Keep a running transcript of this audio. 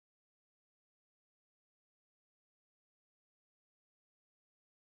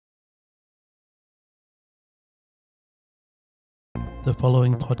The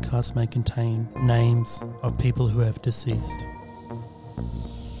following podcast may contain names of people who have deceased.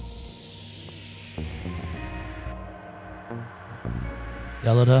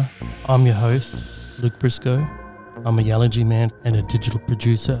 Yalada, I'm your host, Luke Briscoe. I'm a Yalaji man and a digital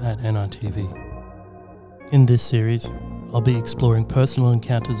producer at NRTV. In this series, I'll be exploring personal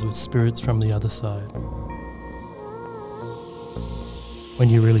encounters with spirits from the other side. When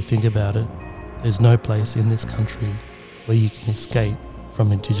you really think about it, there's no place in this country where you can escape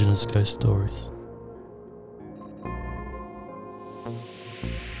from Indigenous ghost stories.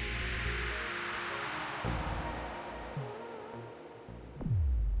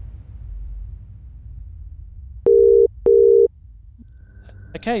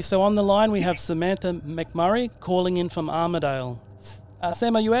 Okay, so on the line we have Samantha McMurray calling in from Armidale.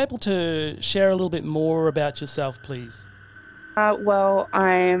 Sam, are you able to share a little bit more about yourself, please? Well,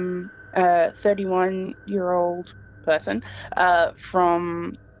 I'm a 31-year-old person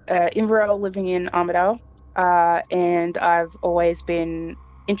from Inverell, living in Armidale, and I've always been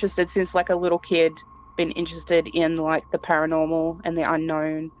interested since like a little kid, been interested in like the paranormal and the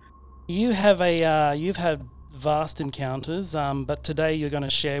unknown. You've had vast encounters, but today you're going to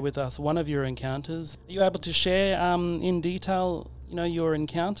share with us one of your encounters. Are you able to share in detail, your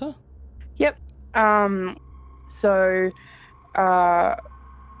encounter? Yep. So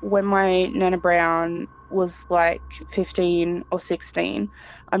when my Nana Brown was like 15 or 16,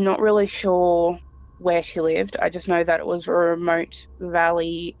 I'm not really sure where she lived. I just know that it was a remote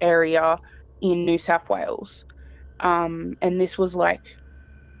valley area in New South Wales. And this was like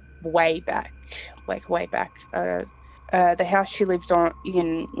way back. The house she lived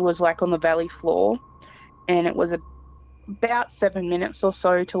in was like on the valley floor, and it was about 7 minutes or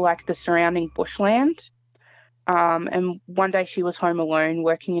so to like the surrounding bushland. And one day she was home alone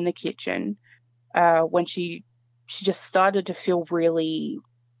working in the kitchen when she just started to feel really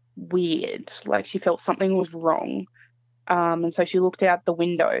weird, like she felt something was wrong. And so she looked out the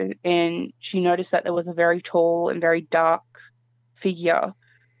window and she noticed that there was a very tall and very dark figure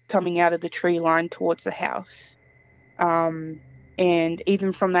coming out of the tree line towards the house. And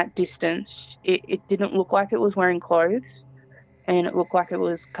even from that distance, it didn't look like it was wearing clothes, and it looked like it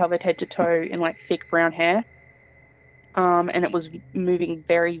was covered head to toe in like thick brown hair. And it was moving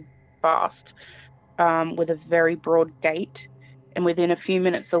very fast, with a very broad gait. And within a few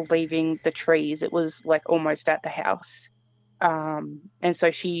minutes of leaving the trees, it was like almost at the house. And so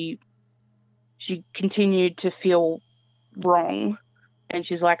she continued to feel wrong, and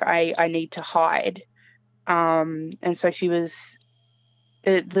she's like, I need to hide. And so she was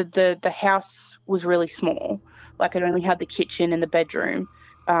the house was really small. Like it only had the kitchen and the bedroom,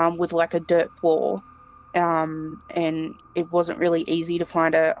 with like a dirt floor. And it wasn't really easy to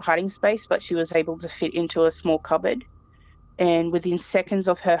find a hiding space, but she was able to fit into a small cupboard. And within seconds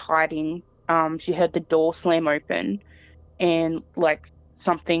of her hiding, she heard the door slam open and like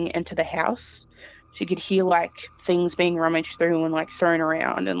something enter the house. She could hear like things being rummaged through and like thrown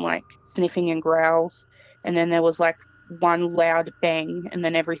around and like sniffing and growls. And then there was like one loud bang, and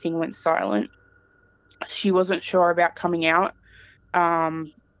then everything went silent. She wasn't sure about coming out,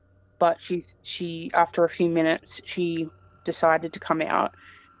 but she after a few minutes she decided to come out,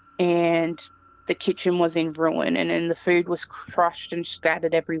 and the kitchen was in ruin, and then the food was crushed and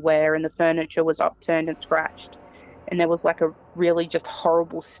scattered everywhere, and the furniture was upturned and scratched, and there was like a really just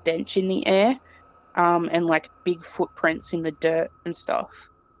horrible stench in the air, and like big footprints in the dirt and stuff.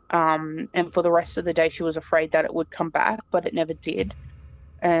 And for the rest of the day she was afraid that it would come back, but it never did.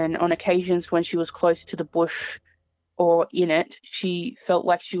 And on occasions when she was close to the bush or in it, she felt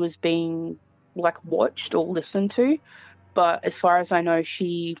like she was being like watched or listened to. But as far as I know,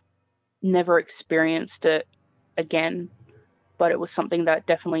 she never experienced it again. But it was something that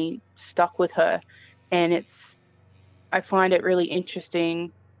definitely stuck with her. And I find it really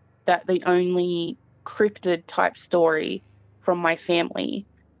interesting that the only cryptid type story from my family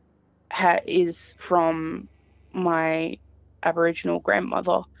is from my Aboriginal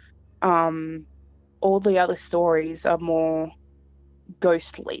grandmother. All the other stories are more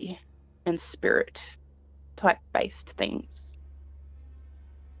ghostly and spirit type based things.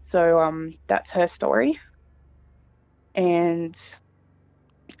 So that's her story. And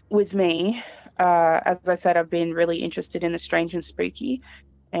with me, as I said, I've been really interested in the strange and spooky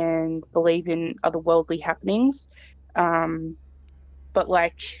and believe in otherworldly happenings. But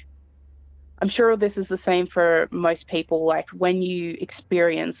like, I'm sure this is the same for most people. Like when you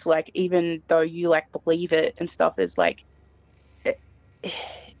experience, like, even though you like believe it and stuff, is like,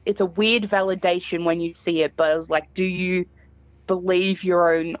 it's a weird validation when you see it, but it's like, do you believe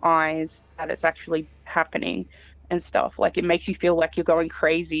your own eyes that it's actually happening? and stuff. Like, it makes you feel like you're going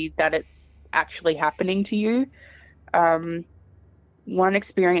crazy that it's actually happening to you. One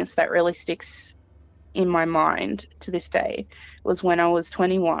experience that really sticks in my mind to this day was when I was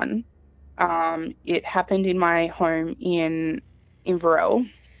 21. It happened in my home in Inverell.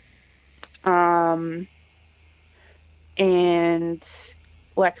 And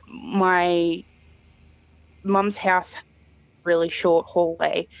like, my mum's house had a really short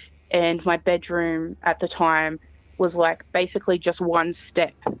hallway, and my bedroom at the time was like basically just one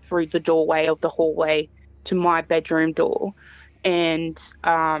step through the doorway of the hallway to my bedroom door. And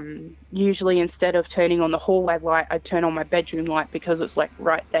usually, instead of turning on the hallway light, I'd turn on my bedroom light because it's like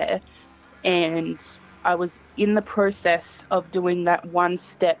right there. And I was in the process of doing that one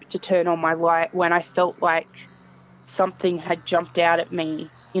step to turn on my light when I felt like something had jumped out at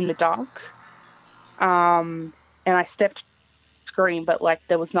me in the dark. And I stepped screen, but like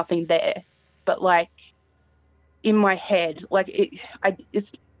there was nothing there. But like, in my head, like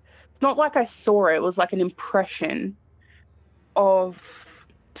it's not like I saw it. It was like an impression of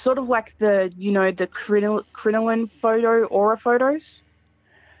sort of like the crinoline photo, aura photos,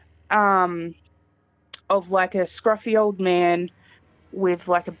 of like a scruffy old man with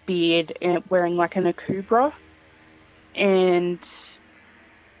like a beard and wearing like an akubra. And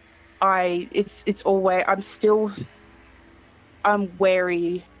it's always, I'm still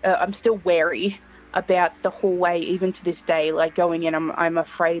wary about the hallway even to this day. Like, going in, I'm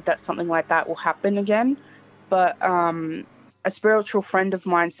afraid that something like that will happen again. But a spiritual friend of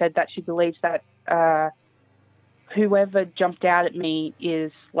mine said that she believes that whoever jumped out at me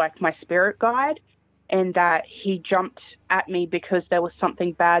is like my spirit guide, and that he jumped at me because there was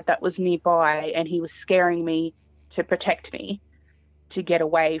something bad that was nearby, and he was scaring me to protect me, to get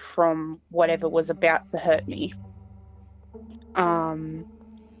away from whatever was about to hurt me.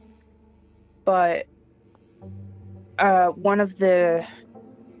 But one of the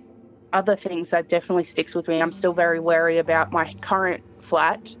other things that definitely sticks with me, I'm still very wary about my current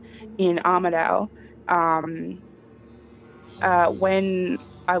flat in Armidale. When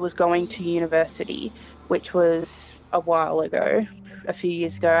I was going to university, which was a while ago, a few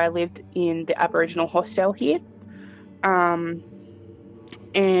years ago, I lived in the Aboriginal hostel here.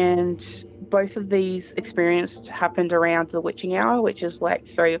 And both of these experiences happened around the witching hour, which is like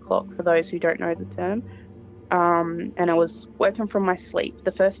 3 o'clock for those who don't know the term. And I was woken from my sleep.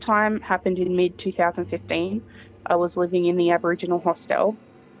 The first time happened in mid-2015. I was living in the Aboriginal hostel,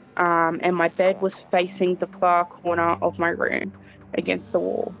 and my bed was facing the far corner of my room against the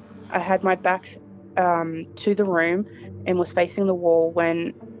wall. I had my back to the room and was facing the wall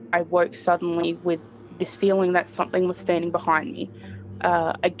when I woke suddenly with this feeling that something was standing behind me.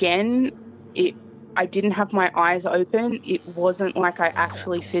 Again, I didn't have my eyes open. It wasn't like I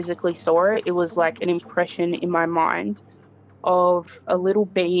actually physically saw it. It was like an impression in my mind of a little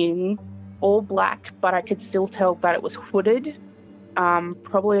being, all black, but I could still tell that it was hooded,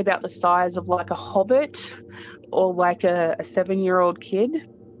 probably about the size of like a hobbit or like a 7-year-old kid.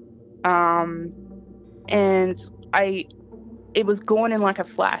 And it was gone in like a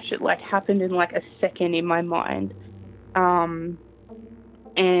flash. It like happened in like a second in my mind.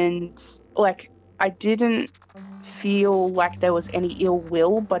 And like, I didn't feel like there was any ill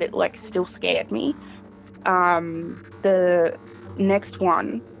will, but it like still scared me. The next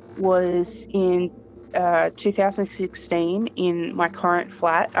one was in 2016 in my current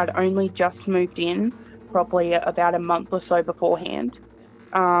flat. I'd only just moved in, probably about a month or so beforehand.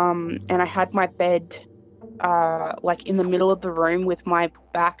 And I had my bed like in the middle of the room with my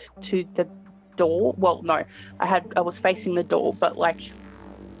back to the door. Well, no, I was facing the door, but like,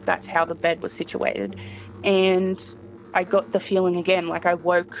 that's how the bed was situated. And I got the feeling again, like I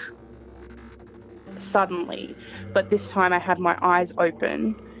woke suddenly, but this time I had my eyes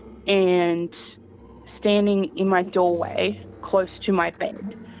open, and standing in my doorway close to my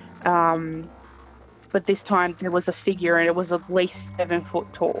bed. But this time there was a figure, and it was at least 7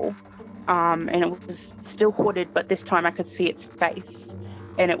 foot tall. And it was still hooded, but this time I could see its face,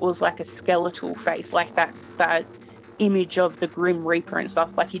 and it was like a skeletal face, like that image of the Grim Reaper and stuff.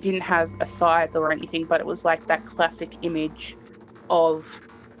 Like, he didn't have a scythe or anything, but it was like that classic image of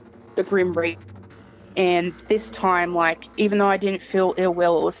the Grim Reaper. And this time, like, even though I didn't feel ill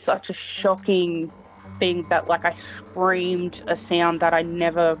will, it was such a shocking thing that like I screamed a sound that I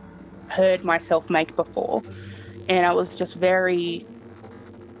never heard myself make before. And I was just very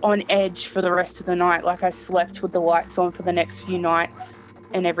on edge for the rest of the night. Like, I slept with the lights on for the next few nights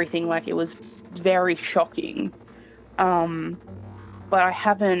and everything. Like, it was very shocking. But I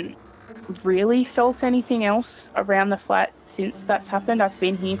haven't really felt anything else around the flat since that's happened. I've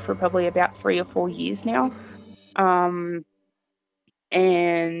been here for probably about 3 or 4 years now. And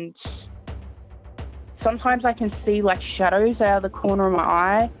sometimes I can see like shadows out of the corner of my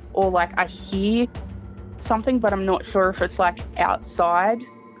eye, or like I hear something, but I'm not sure if it's like outside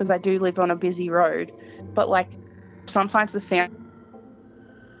because I do live on a busy road. But like sometimes the sound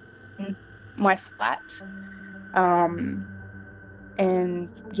in my flat. And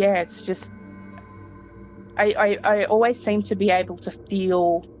yeah, it's just I always seem to be able to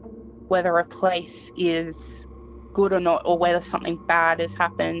feel whether a place is good or not, or whether something bad has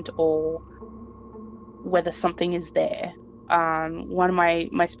happened, or whether something is there. One of my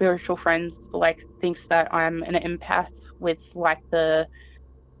spiritual friends like thinks that I'm an empath with like the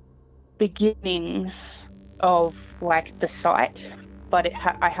beginnings of like the site, but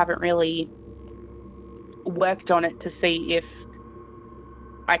I haven't really worked on it to see if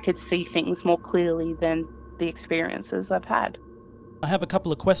I could see things more clearly than the experiences I've had. I have a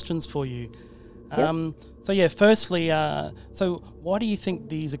couple of questions for you. Yep. So yeah, firstly, so why do you think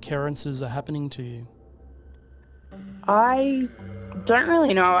these occurrences are happening to you? I don't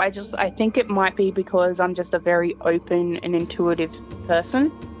really know. I think it might be because I'm just a very open and intuitive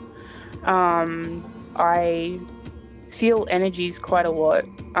person. I feel energies quite a lot.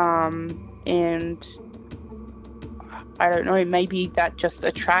 And I don't know, maybe that just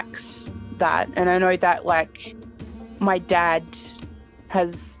attracts that. And I know that like my dad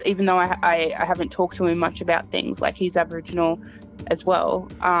has, even though I haven't talked to him much about things, like he's Aboriginal as well.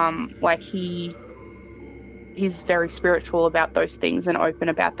 Like he's very spiritual about those things and open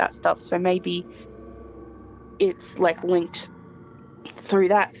about that stuff. So maybe it's like linked through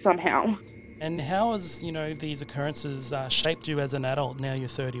that somehow. And how has, these occurrences shaped you as an adult now you're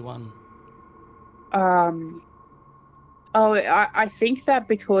 31? Um, oh, I think that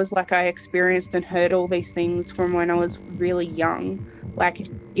because like I experienced and heard all these things from when I was really young, like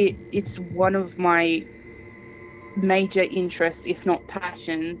it's one of my major interests, if not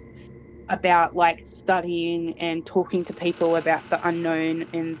passions, about like studying and talking to people about the unknown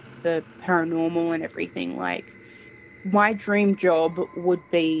and the paranormal and everything. Like my dream job would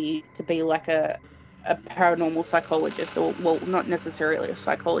be to be like a paranormal psychologist, or well, not necessarily a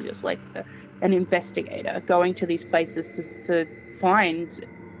psychologist, like an investigator, going to these places to find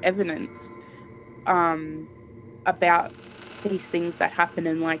evidence um about these things that happen,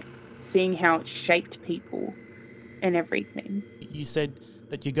 and like seeing how it shaped people and everything. You said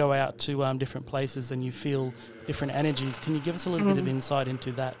that you go out to different places and you feel different energies. Can you give us a little bit of Mm. insight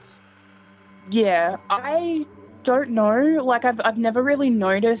into that? Yeah, I don't know. Like I've never really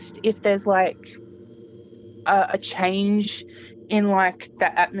noticed if there's like a change in like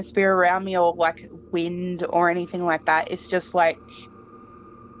the atmosphere around me, or like wind or anything like that. It's just like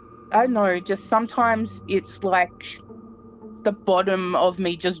I don't know, just sometimes it's like the bottom of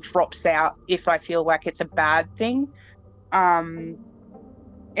me just drops out if I feel like it's a bad thing. Um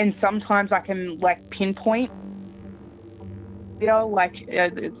and sometimes I can like pinpoint, like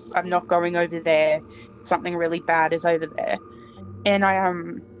I'm not going over there. Something really bad is over there. And I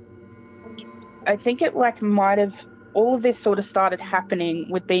think it like might have all of this sort of started happening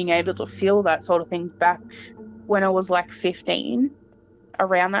with being able to feel that sort of thing back when I was like 15.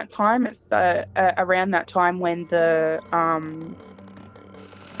 Around that time, it's around that time when the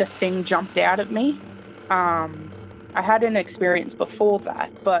thing jumped out at me. Um, I had an experience before that,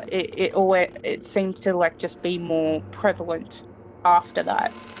 but it seemed to like just be more prevalent after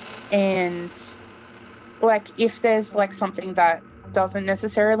that. And like if there's like something that doesn't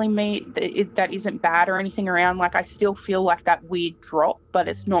necessarily mean that isn't bad or anything around, like I still feel like that weird drop, but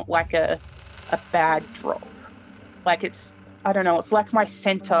it's not like a bad drop. Like I don't know, it's like my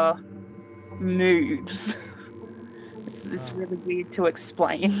center moves. It's really weird to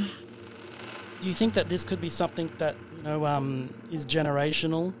explain. Do you think that this could be something that, is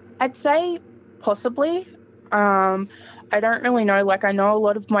generational? I'd say possibly. I don't really know. Like I know a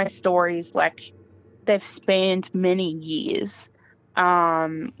lot of my stories, like they've spanned many years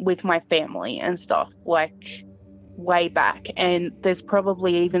with my family and stuff, like way back. And there's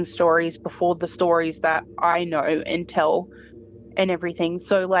probably even stories before the stories that I know and tell and everything.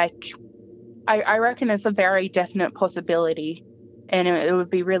 So like I reckon it's a very definite possibility, and it would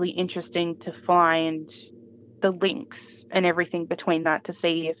be really interesting to find the links and everything between that to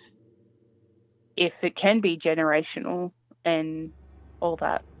see if it can be generational and all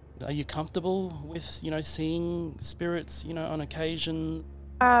that. Are you comfortable with, seeing spirits, on occasion?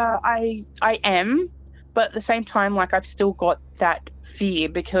 I am, but at the same time, like I've still got that fear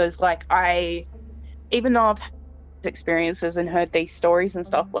because like even though I've had experiences and heard these stories and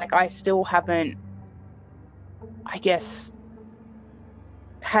stuff, like I still haven't, I guess,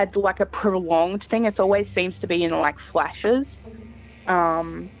 had like a prolonged thing. It always seems to be in like flashes.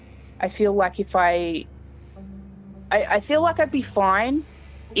 I feel like if I feel like I'd be fine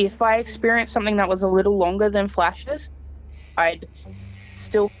if I experienced something that was a little longer than flashes. I'd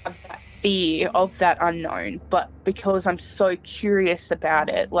still have that fear of that unknown, but because I'm so curious about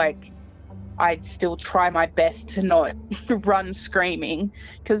it, like I'd still try my best to not run screaming,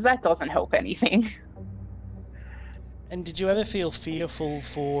 because that doesn't help anything. And did you ever feel fearful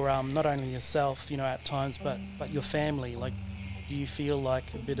for not only yourself, at times, but your family? Like, do you feel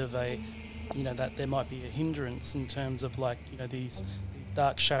like a bit of a, that there might be a hindrance in terms of like, these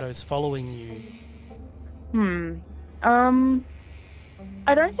dark shadows following you?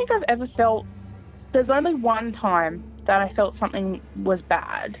 I don't think I've ever felt. There's only one time that I felt something was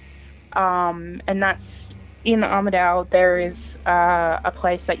bad, and that's in Armidale. There is a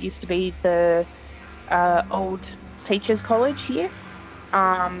place that used to be the old teachers' college here.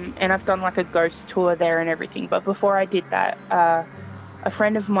 And I've done like a ghost tour there and everything. But before I did that, a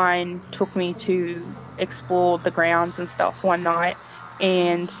friend of mine took me to explore the grounds and stuff one night,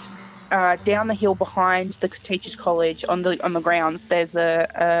 and down the hill behind the teachers' college on the grounds, there's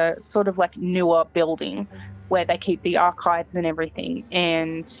a sort of like newer building where they keep the archives and everything.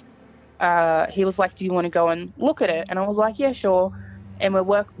 And he was like, "Do you want to go and look at it?" And I was like, "Yeah, sure." And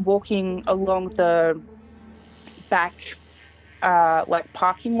we're walking along the back like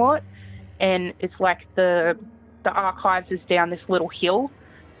parking lot, and it's like the archives is down this little hill,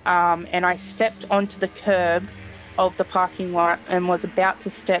 and I stepped onto the curb of the parking lot and was about to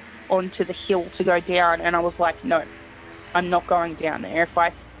step onto the hill to go down, and I was like, no, I'm not going down there. If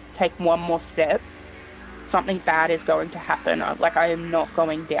I take one more step, something bad is going to happen. I am not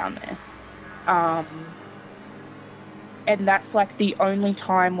going down there. And that's like the only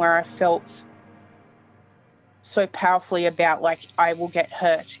time where I felt so powerfully about like I will get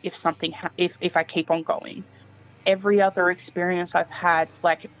hurt if something if I keep on going. Every other experience I've had,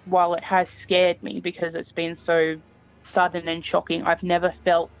 like while it has scared me because it's been so sudden and shocking, I've never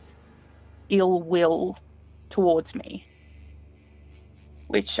felt ill will towards me,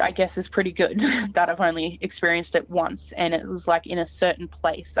 which I guess is pretty good that I've only experienced it once, and it was like in a certain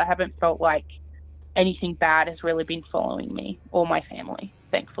place. I haven't felt like anything bad has really been following me or my family,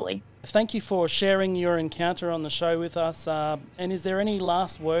 thankfully. Thank you for sharing your encounter on the show with us. And is there any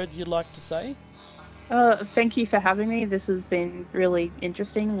last words you'd like to say? Thank you for having me. This has been really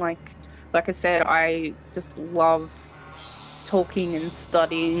interesting. Like I said, I just love talking and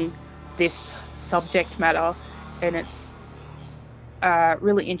studying this subject matter, and it's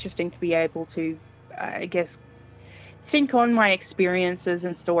really interesting to be able to, I guess, think on my experiences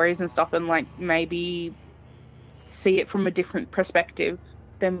and stories and stuff, and like maybe see it from a different perspective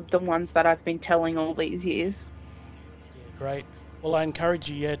than the ones that I've been telling all these years. Yeah, great. Well, I encourage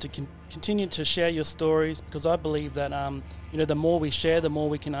you, to continue to share your stories, because I believe that, the more we share, the more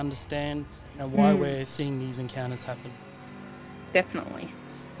we can understand, why we're seeing these encounters happen. Definitely.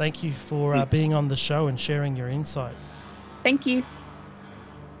 Thank you for being on the show and sharing your insights. Thank you.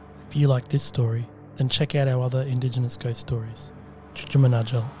 If you like this story, then check out our other Indigenous ghost stories.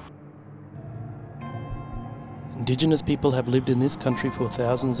 Chuchumanajal. Indigenous people have lived in this country for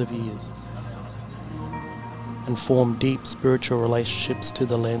thousands of years and formed deep spiritual relationships to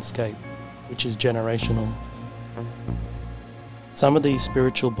the landscape, which is generational. Some of these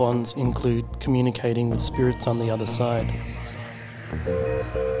spiritual bonds include communicating with spirits on the other side.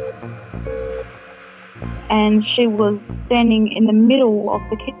 And she was standing in the middle of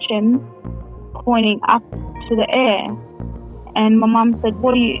the kitchen, pointing up to the air. And my mum said,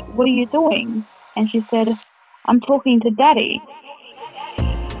 what are you doing? And she said, I'm talking to Daddy.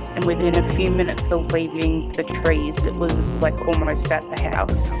 And within a few minutes of leaving the trees, it was like almost at the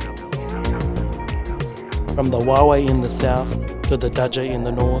house. From the Wawe in the south to the Dudja in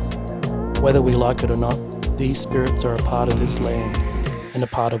the north, whether we like it or not, these spirits are a part of this land and a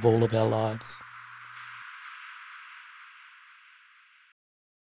part of all of our lives.